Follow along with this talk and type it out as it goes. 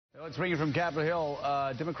It's bringing from Capitol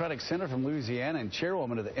Hill, Democratic Senator from Louisiana and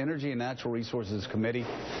Chairwoman of the Energy and Natural Resources Committee,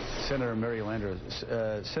 Senator Mary Landrieu.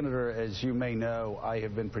 Senator, as you may know, I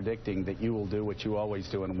have been predicting that you will do what you always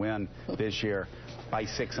do and win this year by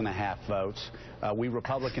 6.5 votes. We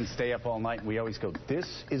Republicans stay up all night and we always go,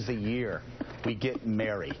 this is the year we get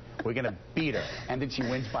Mary. We're going to beat her. And then she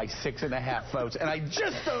wins by 6.5 votes. And I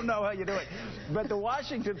just don't know how you do it. But the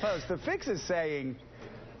Washington Post, the fix is saying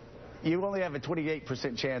you only have a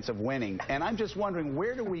 28% chance of winning. And I'm just wondering,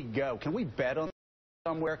 where do we go? Can we bet on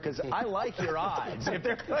somewhere? Because I like your odds. If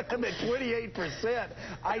they're putting them at 28%,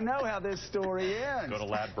 I know how this story ends. Go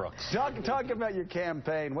to Landrieu. Talk about your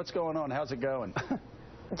campaign. What's going on? How's it going?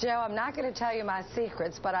 Joe, I'm not going to tell you my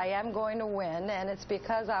secrets, but I am going to win, and it's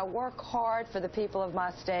because I work hard for the people of my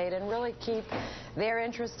state and really keep their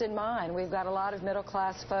interest in mind. We've got a lot of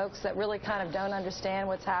middle-class folks that really kind of don't understand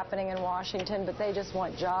what's happening in Washington, but they just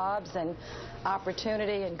want jobs and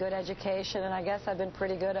opportunity and good education, and I guess I've been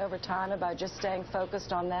pretty good over time about just staying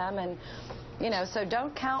focused on them. And you know, so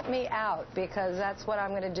don't count me out, because that's what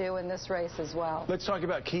I'm going to do in this race as well. Let's talk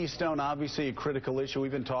about Keystone, obviously a critical issue.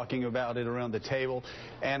 We've been talking about it around the table,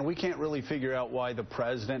 and we can't really figure out why the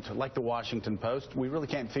president, like the Washington Post, we really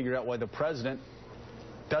can't figure out why the president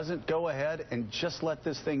doesn't go ahead and just let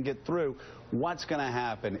this thing get through. What's going to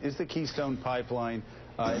happen? Is the Keystone pipeline,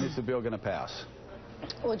 and is the bill going to pass?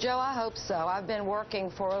 Well, Joe, I hope so. I've been working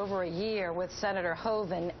for over a year with Senator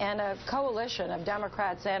Hoeven and a coalition of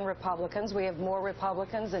Democrats and Republicans. We have more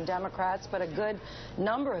Republicans than Democrats, but a good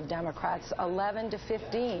number of Democrats, 11 to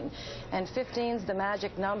 15. And 15's the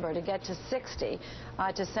magic number to get to 60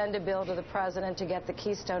 to send a bill to the president to get the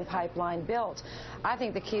Keystone pipeline built. I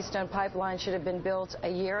think the Keystone pipeline should have been built a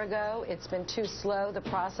year ago. It's been too slow. The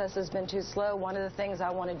process has been too slow. One of the things I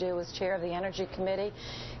want to do as chair of the Energy Committee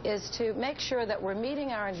is to make sure that we're meeting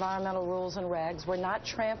our environmental rules and regs. We're not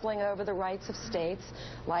trampling over the rights of states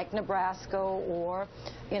like Nebraska or,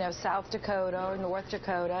 you know, South Dakota or North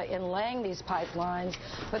Dakota in laying these pipelines,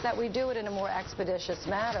 but that we do it in a more expeditious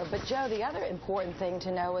manner. But, Joe, the other important thing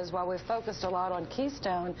to know is while we've focused a lot on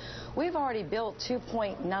Keystone, we've already built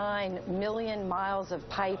 2.9 million miles of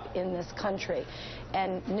pipe in this country.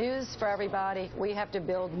 And news for everybody, we have to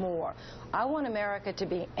build more. I want America to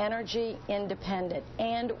be energy independent,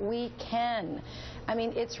 and we can. I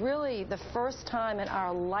mean, it's really the first time in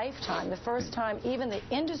our lifetime, the first time even the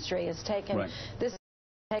industry has taken this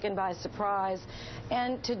taken by surprise,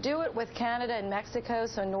 and to do it with Canada and Mexico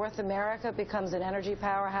so North America becomes an energy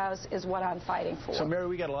powerhouse is what I'm fighting for. So, Mary,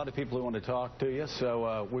 we got a lot of people who want to talk to you,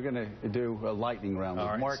 so we're going to do a lightning round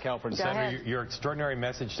with Mark Halpern. Senator, your extraordinary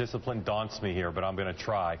message discipline daunts me here, but I'm going to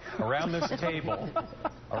try. Around this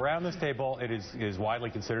table, it is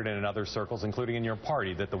widely considered in other circles, including in your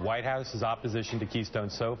party, that the White House's opposition to Keystone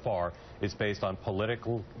so far is based on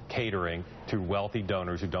political catering to wealthy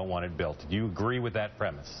donors who don't want it built. Do you agree with that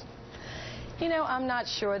premise? You know, I'm not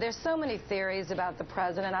sure. There's so many theories about the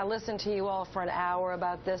president. I listened to you all for an hour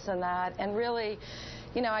about this and that, and really,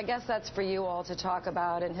 you know, I guess that's for you all to talk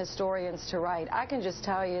about and historians to write. I can just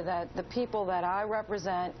tell you that the people that I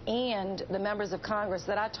represent and the members of Congress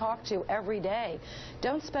that I talk to every day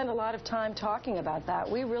don't spend a lot of time talking about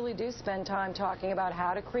that. We really do spend time talking about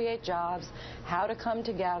how to create jobs, how to come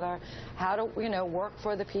together, how to, you know, work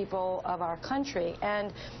for the people of our country.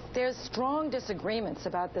 And there's strong disagreements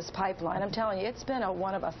about this pipeline. I'm telling you, it's been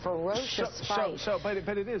one of a ferocious fight.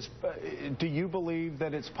 But it is. Do you believe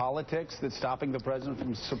that it's politics that's stopping the president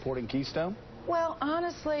from supporting Keystone? Well,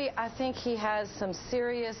 honestly, I think he has some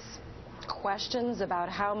serious questions about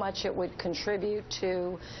how much it would contribute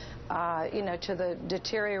to you know, to the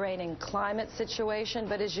deteriorating climate situation.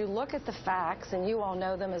 But as you look at the facts, and you all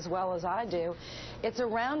know them as well as I do, it's a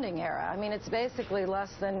rounding error. I mean, it's basically less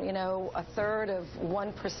than, you know, a third of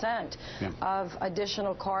 1% of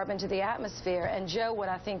additional carbon to the atmosphere. And, Joe, what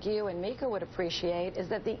I think you and Mika would appreciate is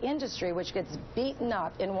that the industry, which gets beaten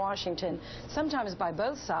up in Washington, sometimes by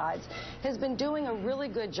both sides, has been doing a really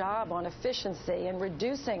good job on efficiency and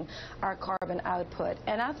reducing our carbon output.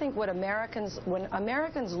 And I think when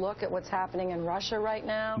Americans look at what's happening in Russia right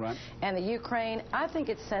now and the Ukraine, I think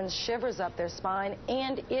it sends shivers up their spine,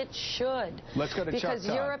 and it should. Let's go to because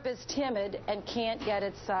Europe is timid and can't get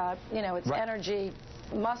its, you know, its energy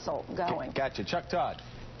muscle going. Gotcha. Chuck Todd.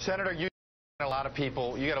 Senator, you got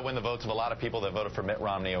to win the votes of a lot of people that voted for Mitt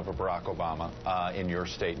Romney over Barack Obama in your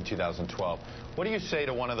state in 2012. What do you say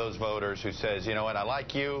to one of those voters who says, you know what, I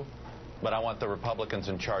like you, but I want the Republicans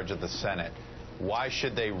in charge of the Senate? Why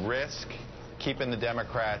should they risk keeping the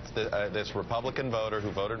Democrats, this Republican voter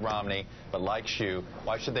who voted Romney but likes you,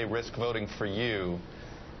 why should they risk voting for you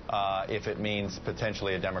if it means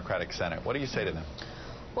potentially a Democratic Senate? What do you say to them?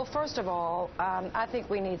 Well, first of all, I think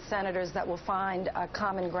we need senators that will find a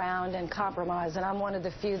common ground and compromise, and I'm one of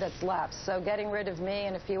the few that's left. So getting rid of me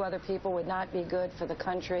and a few other people would not be good for the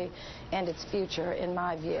country and its future, in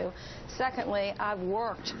my view. Secondly, I've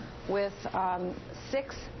worked with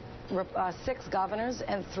six governors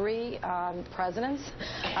and 3 presidents.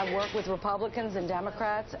 I've worked with Republicans and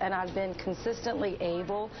Democrats, and I've been consistently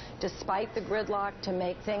able, despite the gridlock, to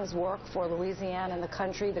make things work for Louisiana and the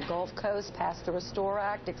country, the Gulf Coast, pass the Restore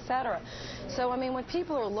Act, etc. So, I mean, when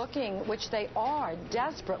people are looking, which they are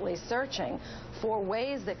desperately searching for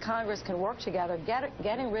ways that Congress can work together,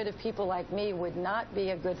 getting rid of people like me would not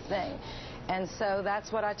be a good thing. And so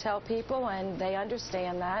that's what I tell people, and they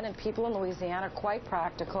understand that, and people in Louisiana are quite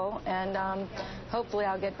practical, and hopefully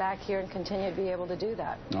I'll get back here and continue to be able to do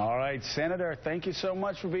that. All right, Senator, thank you so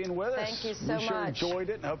much for being with us. Thank you so much. We sure enjoyed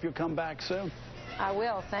it, and hope you'll come back soon. I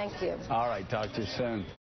will. Thank you. All right, talk to you soon.